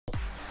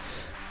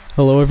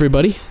Hello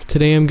everybody,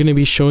 today I'm going to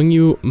be showing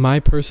you my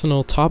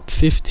personal top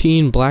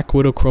 15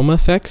 Blackwidow Chroma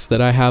effects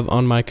that I have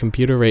on my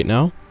computer right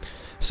now.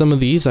 Some of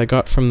these I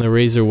got from the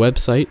Razer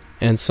website,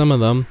 and some of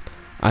them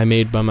I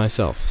made by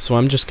myself. So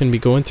I'm just going to be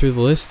going through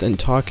the list and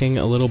talking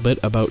a little bit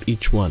about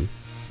each one.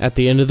 At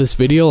the end of this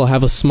video I'll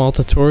have a small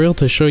tutorial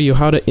to show you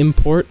how to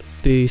import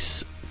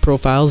these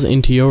profiles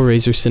into your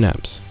Razer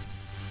Synapse.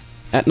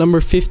 At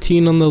number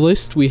 15 on the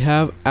list we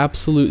have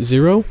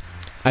AbsoulteZero.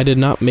 I did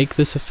not make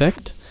this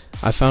effect.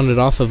 I found it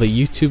off of a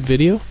YouTube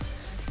video,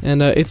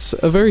 and it's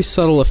a very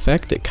subtle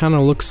effect. It kind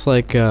of looks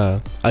like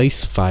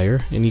ice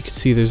fire, and you can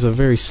see there's a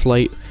very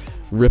slight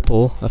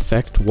ripple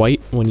effect,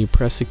 white, when you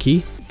press a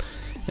key.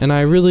 And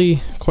I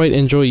really quite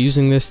enjoy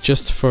using this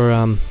just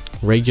for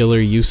regular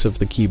use of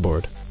the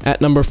keyboard.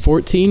 At number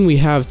 14 we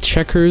have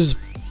checkers,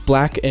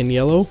 black and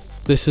yellow.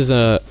 This is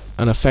an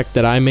effect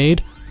that I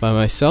made by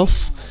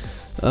myself.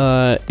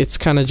 It's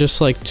kind of just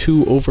like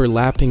two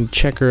overlapping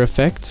checker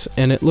effects,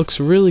 and it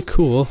looks really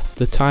cool.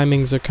 The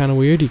timings are kind of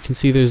weird. You can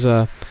see there's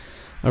a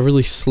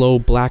really slow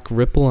black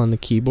ripple on the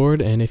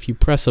keyboard, and if you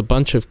press a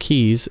bunch of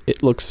keys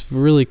it looks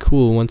really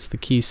cool once the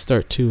keys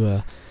start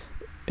to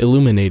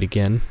illuminate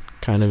again,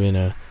 kind of in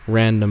a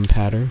random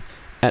pattern.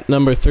 At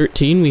number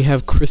 13 we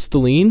have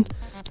Crystalline.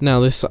 Now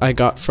this I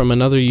got from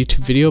another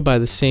YouTube video by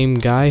the same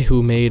guy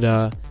who made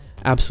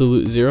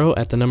AbsoulteZero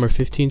at the number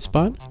 15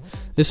 spot.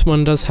 This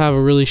one does have a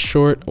really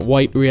short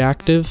white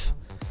reactive,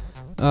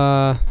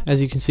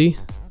 as you can see,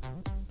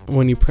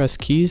 when you press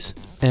keys,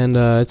 and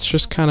it's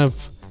just kind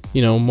of,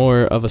 you know,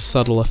 more of a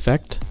subtle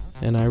effect,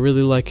 and I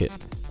really like it.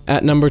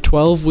 At number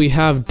 12 we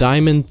have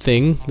Diamond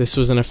Thing. This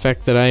was an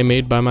effect that I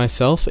made by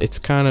myself. It's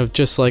kind of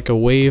just like a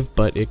wave,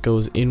 but it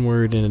goes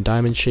inward in a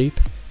diamond shape.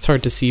 It's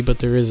hard to see, but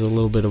there is a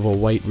little bit of a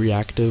white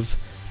reactive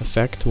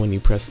effect when you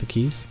press the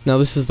keys. Now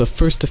this is the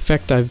first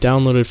effect I've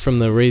downloaded from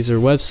the Razer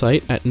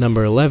website. At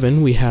number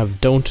 11 we have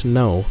Don't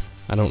Know.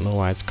 I don't know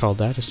why it's called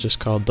that, it's just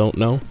called Don't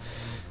Know.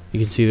 You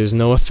can see there's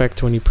no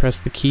effect when you press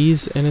the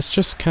keys, and it's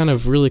just kind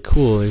of really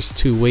cool. There's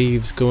two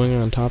waves going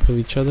on top of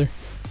each other,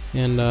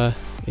 and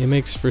it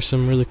makes for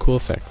some really cool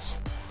effects.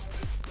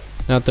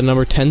 Now at the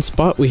number 10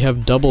 spot we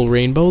have Double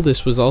Rainbow.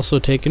 This was also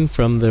taken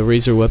from the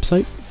Razer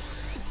website.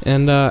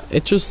 And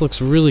it just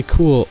looks really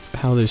cool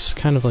how there's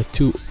kind of like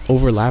two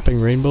overlapping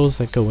rainbows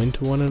that go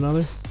into one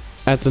another.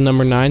 At the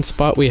number 9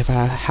 spot we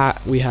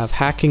have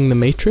Hacking the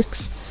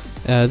Matrix.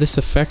 This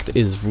effect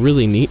is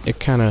really neat. It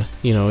kind of,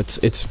 you know,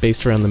 it's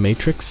based around the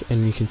Matrix,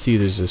 and you can see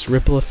there's this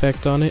ripple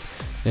effect on it.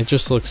 And it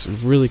just looks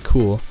really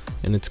cool,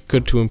 and it's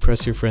good to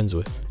impress your friends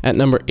with. At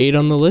number 8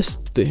 on the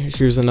list,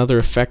 here's another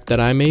effect that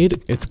I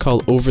made. It's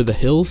called Over the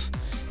Hills.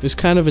 It was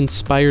kind of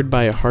inspired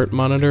by a heart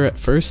monitor at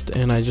first,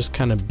 and I just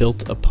kind of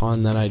built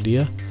upon that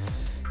idea.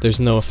 There's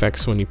no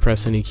effects when you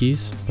press any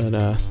keys, but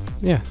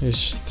yeah,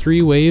 there's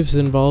 3 waves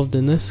involved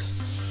in this,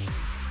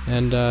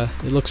 and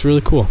it looks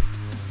really cool.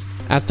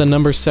 At the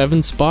number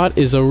 7 spot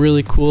is a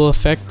really cool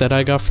effect that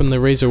I got from the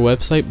Razer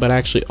website, but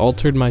actually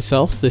altered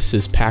myself. This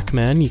is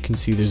Pac-Man. You can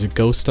see there's a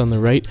ghost on the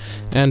right,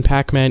 and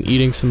Pac-Man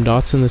eating some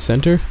dots in the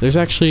center. There's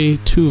actually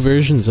 2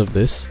 versions of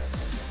this.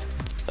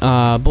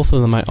 Both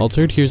of them I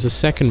altered. Here's the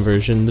second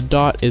version. The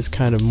dot is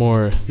kind of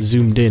more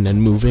zoomed in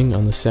and moving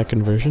on the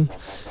second version.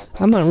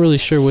 I'm not really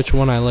sure which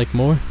one I like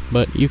more,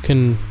 but you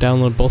can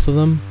download both of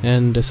them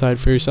and decide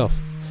for yourself.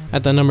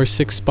 At the number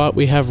 6 spot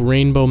we have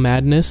Rainbow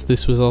Madness.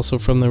 This was also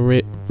from the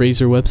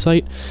Razer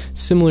website.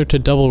 Similar to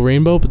Double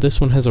Rainbow, but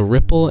this one has a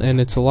ripple, and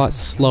it's a lot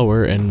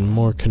slower and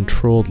more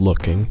controlled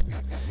looking.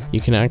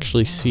 You can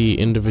actually see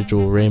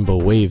individual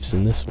rainbow waves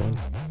in this one.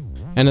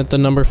 And at the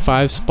number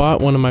 5 spot,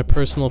 one of my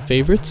personal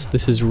favorites,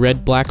 this is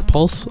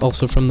RedBlackPulse,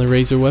 also from the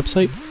Razer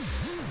website.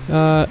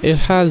 It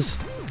has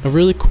a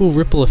really cool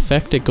ripple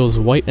effect. It goes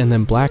white and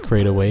then black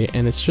right away,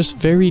 and it's just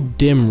very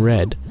dim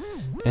red.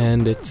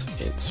 And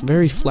it's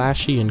very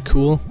flashy and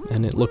cool,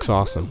 and it looks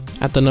awesome.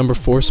 At the number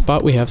 4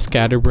 spot we have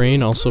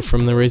ScatterBrain, also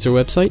from the Razer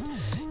website.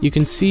 You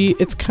can see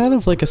it's kind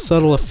of like a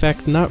subtle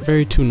effect, not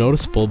very too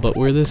noticeable, but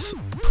where this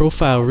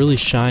profile really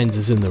shines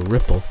is in the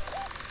ripple.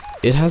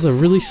 It has a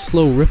really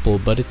slow ripple,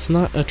 but it's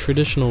not a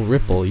traditional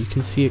ripple. You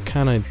can see it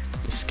kind of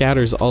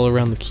scatters all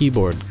around the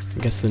keyboard. I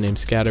guess the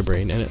name's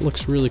ScatterBrain, and it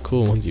looks really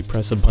cool once you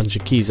press a bunch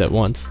of keys at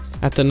once.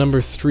 At the number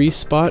 3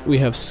 spot we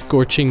have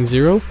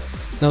ScorchingZero.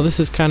 Now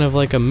this is kind of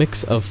like a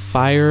mix of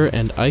fire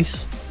and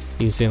ice.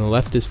 You can see on the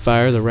left is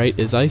fire, the right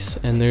is ice,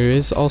 and there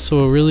is also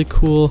a really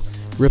cool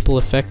ripple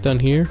effect on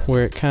here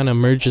where it kind of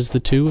merges the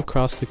two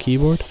across the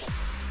keyboard.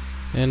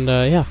 And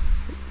yeah,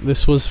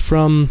 this was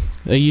from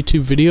a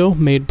YouTube video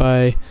made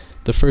by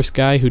the first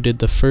guy who did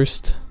the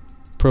first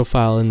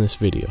profile in this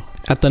video.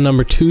 At the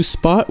number 2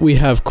 spot we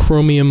have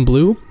Chromium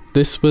Blue.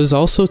 This was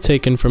also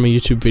taken from a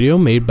YouTube video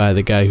made by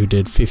the guy who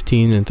did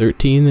 15 and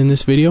 13 in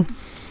this video.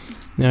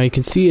 Now you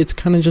can see it's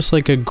kind of just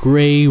like a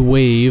gray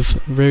wave,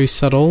 very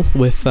subtle,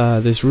 with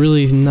this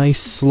really nice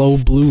slow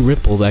blue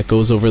ripple that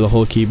goes over the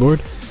whole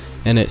keyboard,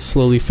 and it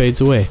slowly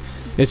fades away.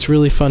 It's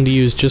really fun to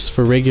use just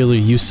for regular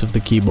use of the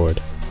keyboard.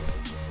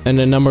 And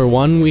at number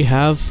 1 we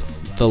have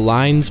the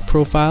Lines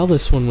profile.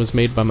 This one was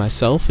made by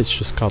myself. It's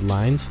just called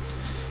Lines.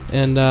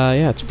 And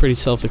yeah, it's pretty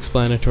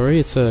self-explanatory.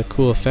 It's a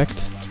cool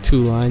effect.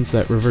 Two lines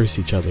that reverse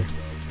each other.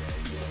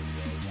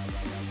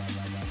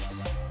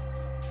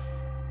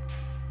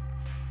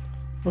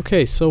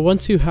 Okay, so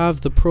once you have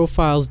the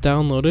profiles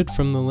downloaded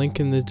from the link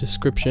in the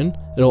description,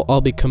 it'll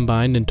all be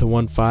combined into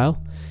one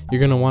file. You're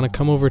going to want to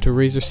come over to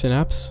Razer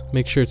Synapse,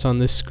 make sure it's on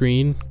this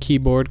screen,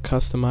 keyboard,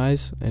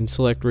 customize, and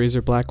select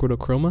Razer Blackwidow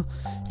Chroma.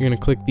 You're going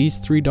to click these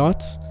three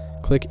dots,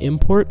 click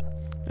import,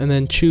 and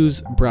then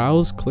choose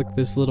browse, click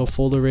this little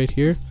folder right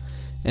here,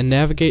 and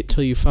navigate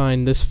till you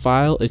find this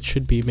file. It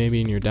should be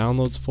maybe in your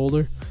downloads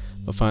folder.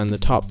 You'll find the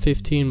top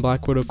 15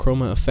 Blackwidow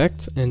Chroma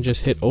effects and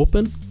just hit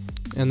open.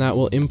 And that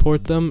will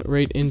import them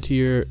right into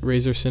your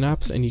Razer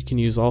Synapse, and you can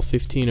use all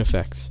 15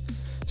 effects.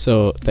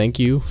 So thank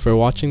you for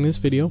watching this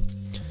video.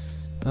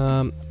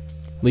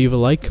 Leave a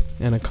like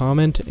and a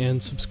comment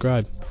and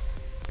subscribe.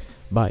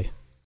 Bye.